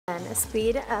run a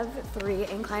speed of 3,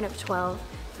 incline of 12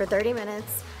 for 30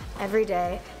 minutes every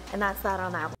day, and that's that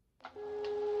on that.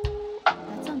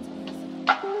 That sounds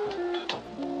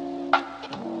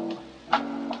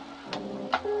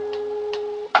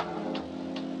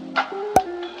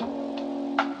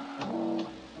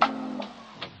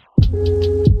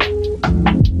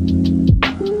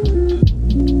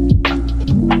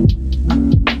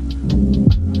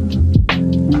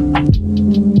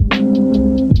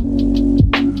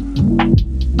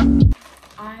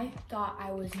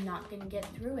I was not gonna get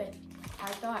through it. I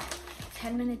thought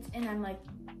 10 minutes in, I'm like,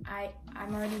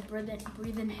 I'm already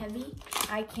breathing heavy.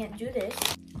 I can't do this.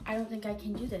 I don't think I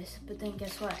can do this. But then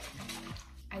guess what?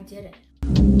 I did it.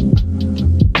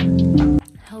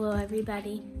 Hello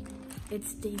everybody.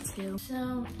 It's day 2.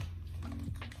 So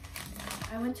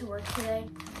I went to work today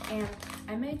and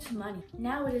I made some money.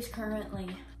 Now it is currently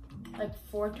like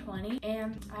 4:20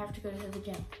 and I have to go to the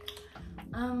gym.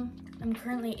 I'm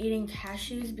currently eating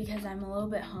cashews because I'm a little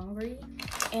bit hungry,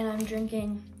 and I'm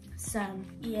drinking some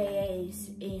EAAs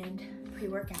and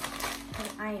pre-workout.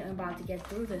 Because I am about to get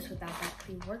through this without that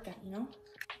pre-workout, you know?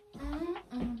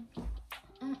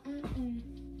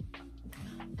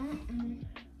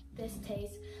 This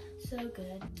tastes so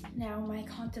good. Now my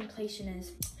contemplation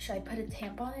is, should I put a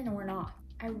tampon in or not?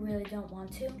 I really don't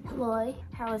want to. Boy,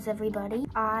 how is everybody?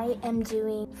 I am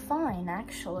doing fine,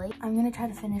 actually. I'm gonna try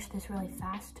to finish this really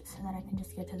fast so that I can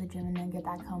just get to the gym and then get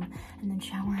back home and then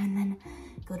shower and then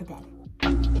go to bed.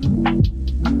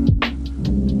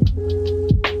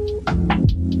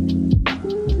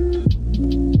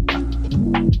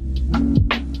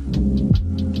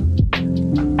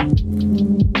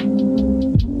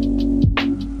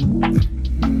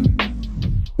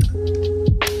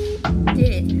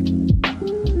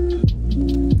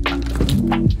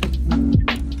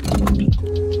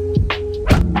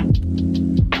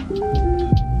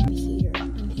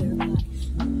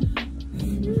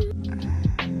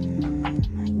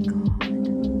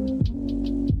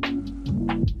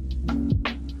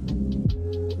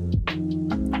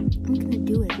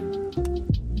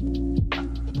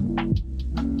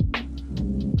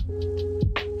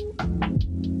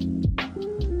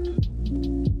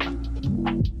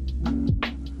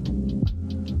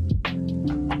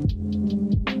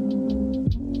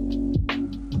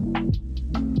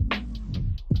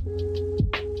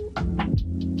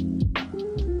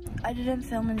 I didn't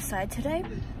film inside today,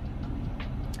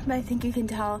 but I think you can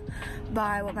tell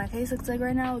by what my face looks like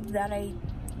right now that I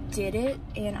did it,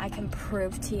 and I can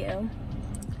prove to you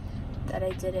that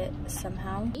I did it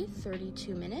somehow.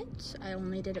 32 minutes. I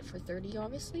only did it for 30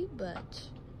 obviously, but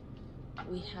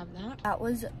we have that. That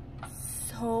was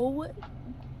so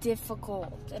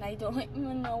difficult and I don't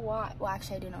even know why. Well,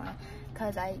 actually I do know why,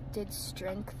 because I did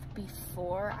strength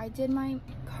before I did my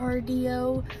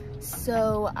cardio,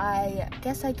 so I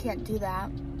guess I can't do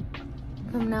that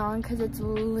from now on, because it's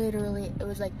literally, it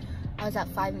was like I was at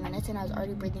 5 minutes and I was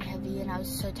already breathing heavy and I was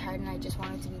so tired and I just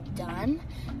wanted to be done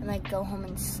and like go home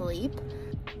and sleep,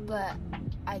 but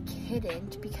I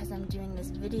couldn't because I'm doing this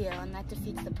video, and that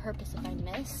defeats the purpose if I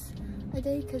miss a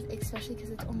day, especially because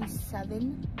it's only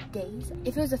 7 days.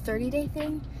 If it was a 30-day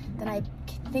thing, then I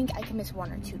think I can miss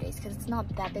 1 or 2 days because it's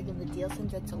not that big of a deal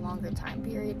since it's a longer time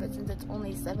period, but since it's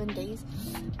only 7 days,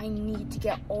 I need to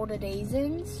get all the days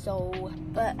in, so,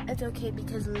 but it's okay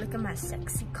because look at my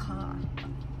sexy car.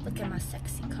 Look at my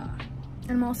sexy car.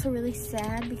 And I'm also really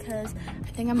sad because I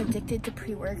think I'm addicted to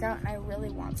pre-workout and I really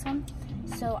want some,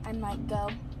 so I might go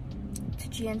to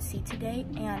GNC today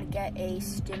and get a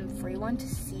stim-free one to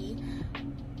see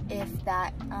if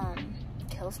that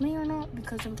kills me or not,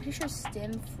 because I'm pretty sure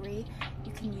stim-free,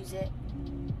 you can use it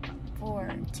for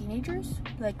teenagers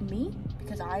like me,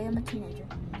 because I am a teenager.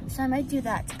 So I might do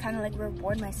that to kind of like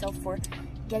reward myself for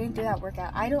getting through that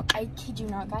workout. I kid you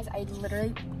not, guys, I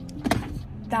literally,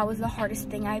 that was the hardest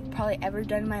thing I've probably ever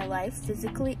done in my life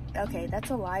physically. Okay,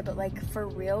 that's a lie, but like for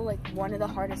real, like one of the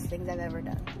hardest things I've ever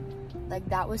done. Like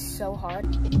that was so hard.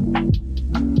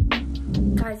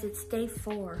 Guys, it's day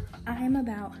 4. I am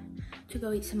about to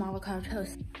go eat some avocado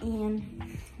toast.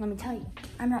 And let me tell you,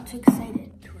 I'm not too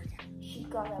excited to work out. She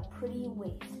got a pretty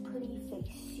waist, pretty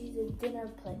face. She's a dinner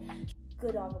plate.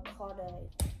 Good avocado.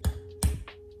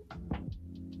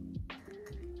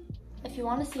 If you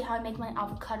want to see how I make my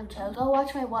avocado toast, go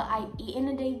watch my what I eat in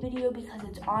a day video because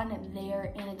it's on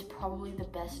there and it's probably the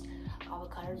best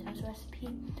avocado toast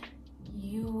recipe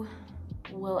you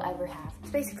will ever have. It's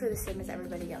basically the same as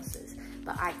everybody else's,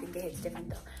 but I think it hits different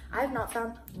though. I have not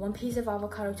found one piece of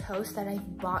avocado toast that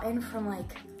I've bought in from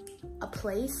like a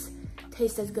place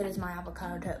tastes as good as my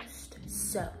avocado toast.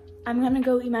 So I'm gonna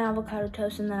go eat my avocado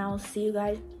toast and then I will see you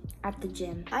guys at the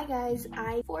gym. Hi guys,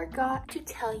 I forgot to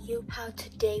tell you how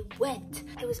today went.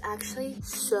 It was actually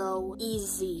so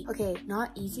easy. Okay,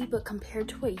 not easy, but compared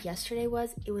to what yesterday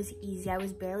was, it was easy. I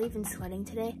was barely even sweating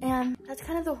today. And that's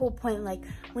kind of the whole point. Like,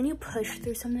 when you push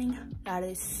through something that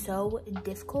is so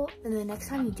difficult, then the next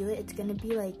time you do it, it's gonna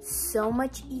be like so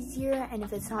much easier. And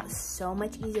if it's not so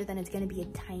much easier, then it's gonna be a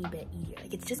tiny bit easier.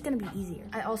 Like, it's just gonna be easier.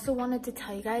 I also wanted to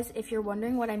tell you guys, if you're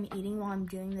wondering what I'm eating while I'm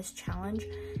doing this challenge,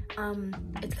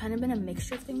 it's kind of been a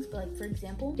mixture of things, but like, for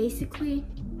example, basically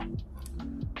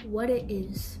what it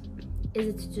is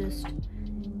it's just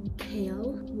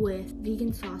kale with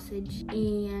vegan sausage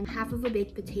and half of a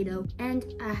baked potato and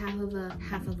a half of an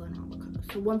avocado.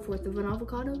 So 1/4 of an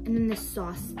avocado, and then this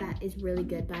sauce that is really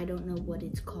good, but I don't know what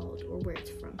it's called or where it's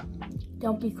from.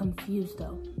 Don't be confused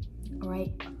though, all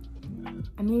right?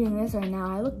 I'm eating this right now.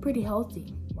 I look pretty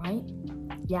healthy, right?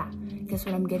 Yeah, guess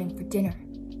what I'm getting for dinner?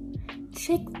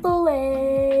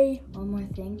 Chick-fil-A. One more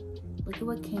thing. Look at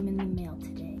what came in the mail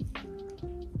today.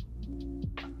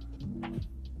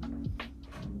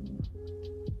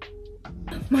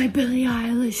 My Billie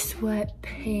Eilish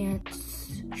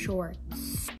sweatpants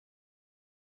shorts.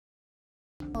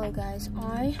 Hello guys,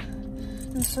 I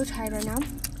am so tired right now.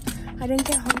 I didn't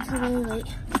get home till really late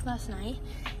last night,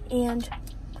 and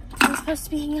I'm supposed to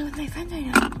be hanging out with my friends right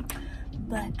now,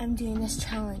 but I'm doing this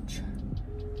challenge.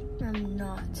 I'm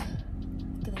not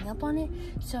giving up on it.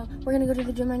 So we're gonna go to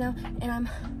the gym right now, and I'm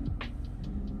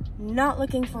not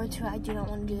looking forward to it. I do not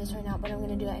want to do this right now, but I'm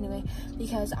gonna do it anyway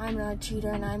because I'm not a cheater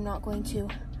and I'm not going to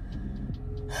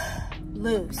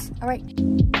lose. All right.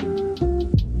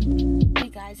 Hey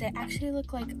guys, I actually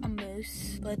look like a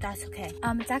moose, but that's okay.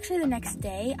 It's actually the next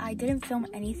day. I didn't film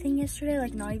anything yesterday,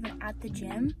 like not even at the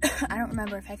gym. I don't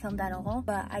remember if I filmed at all,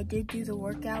 but I did do the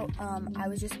workout. I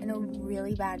was just in a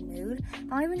really bad mood.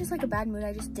 Not even just like a bad mood,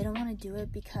 I just didn't want to do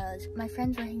it because my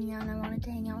friends were hanging out and I wanted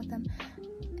to hang out with them.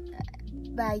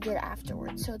 But I did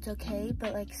afterwards, so it's okay.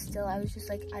 But like, still, I was just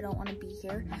like, I don't want to be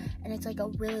here. And it's like a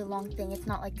really long thing. It's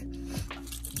not like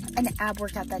an ab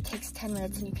workout that takes 10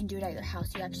 minutes and you can do it at your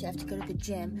house. You actually have to go to the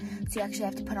gym, so you actually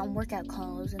have to put on workout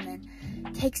clothes, and then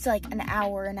it takes like an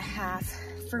hour and a half,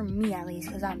 for me at least,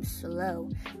 because I'm slow,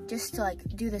 just to like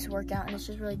do this workout, and it's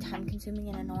just really time consuming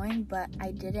and annoying, but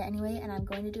I did it anyway, and I'm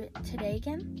going to do it today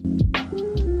again.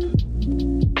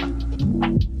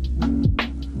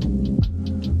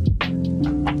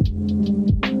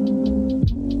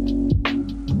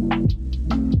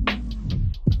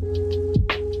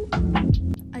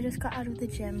 Got out of the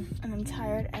gym and I'm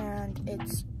tired, and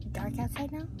it's dark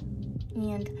outside now,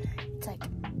 and it's like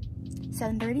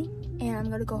 7:30, and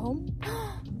I'm gonna go home.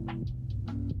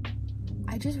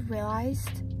 I just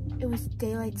realized it was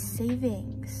daylight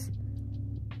savings,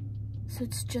 so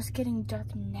it's just getting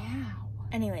dark now.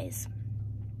 Anyways,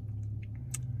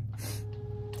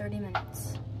 30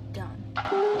 minutes done.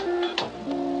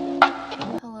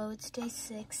 Hello, it's day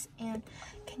 6, and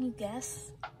can you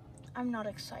guess? I'm not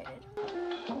excited.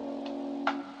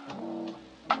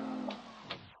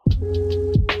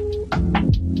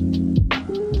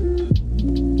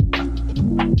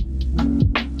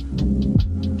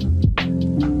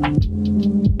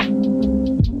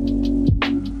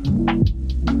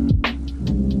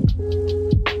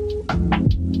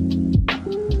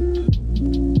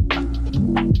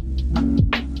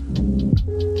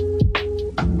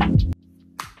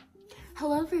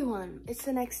 Hello everyone, it's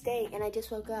the next day and I just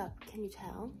woke up. Can you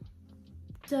tell?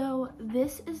 So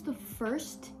this is the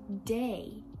first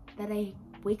day that I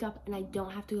wake up and I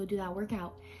don't have to go do that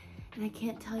workout. And I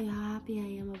can't tell you how happy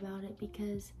I am about it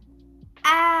because,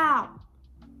 ow!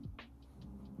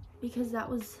 Because that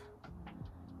was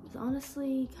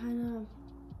honestly kind of,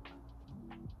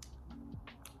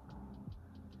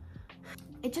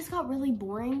 it just got really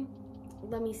boring.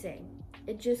 Let me say,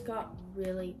 it just got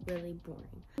really, really boring.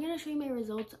 I'm gonna show you my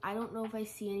results. I don't know if I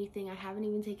see anything. I haven't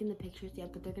even taken the pictures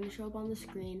yet, but they're gonna show up on the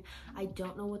screen. I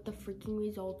don't know what the freaking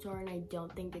results are, and I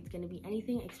don't think it's gonna be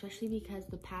anything, especially because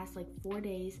the past like 4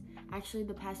 days, actually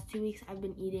the past 2 weeks, I've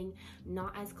been eating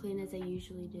not as clean as I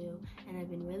usually do, and I've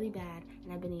been really bad,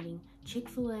 and I've been eating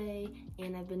Chick-fil-A,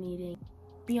 and I've been eating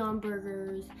Beyond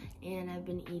Burgers, and I've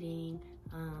been eating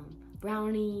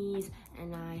brownies,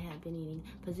 and I have been eating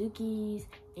Pazookies,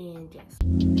 and yes.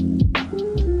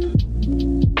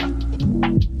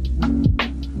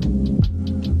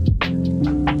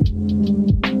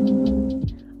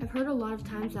 I've heard a lot of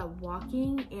times that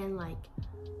walking and like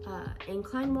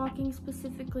incline walking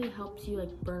specifically helps you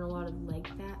like burn a lot of leg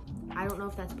fat. I don't know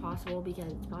if that's possible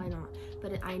because it's probably not,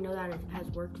 but I know that it has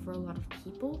worked for a lot of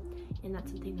people, and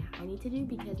that's something that I need to do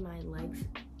because my legs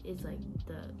is like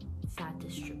the fat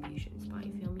distribution spot,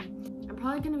 you feel me? I'm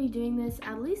probably going to be doing this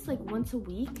at least like once a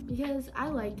week because I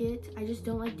like it. I just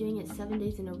don't like doing it 7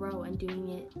 days in a row and doing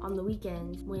it on the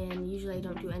weekends when usually I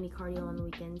don't do any cardio on the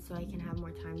weekends, so I can have more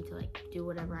time to like do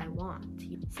whatever I want.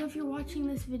 So if you're watching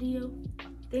this video,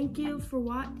 thank you for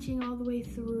watching all the way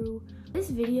through. This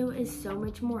video is so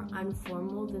much more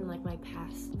informal than like my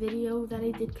past video that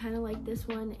I did kind of like this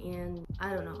one, and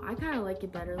I don't know, I kind of like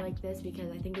it better like this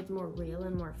because I think it's more real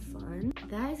and more fun.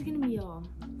 That is gonna be all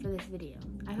for this video.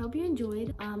 I hope you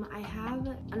enjoyed. I have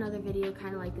another video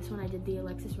kind of like this one. I did the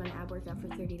Alexis Run ab workout for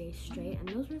 30 days straight, and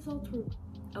those results were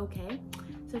okay.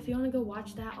 So if you want to go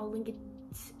watch that, I'll link it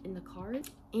in the card,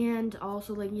 and I'll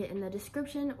also link it in the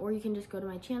description, or you can just go to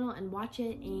my channel and watch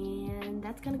it, and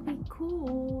that's gonna be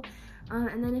cool.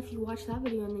 And then if you watch that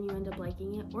video and then you end up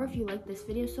liking it, or if you like this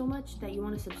video so much that you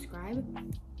want to subscribe,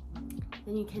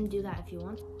 then you can do that if you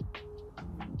want.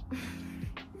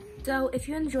 So if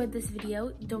you enjoyed this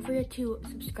video, don't forget to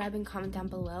subscribe and comment down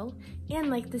below, and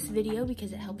like this video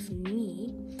because it helps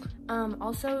me.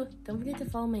 Also, don't forget to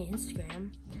follow my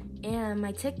Instagram and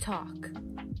my TikTok.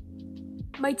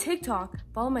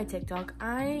 Follow my TikTok.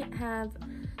 I have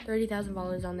 30,000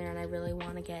 followers on there, and I really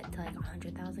want to get to like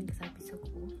 100,000 because that'd be so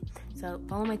cool. So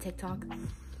follow my TikTok.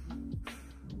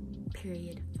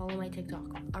 Period. Follow my TikTok.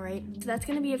 All right. So that's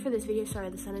gonna be it for this video. Sorry,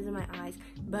 the sun is in my eyes.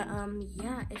 But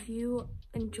yeah, if you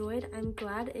enjoyed, I'm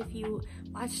glad. If you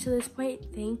watched to this point,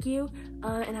 thank you.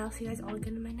 And I'll see you guys all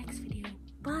again in my next video.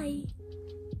 Bye.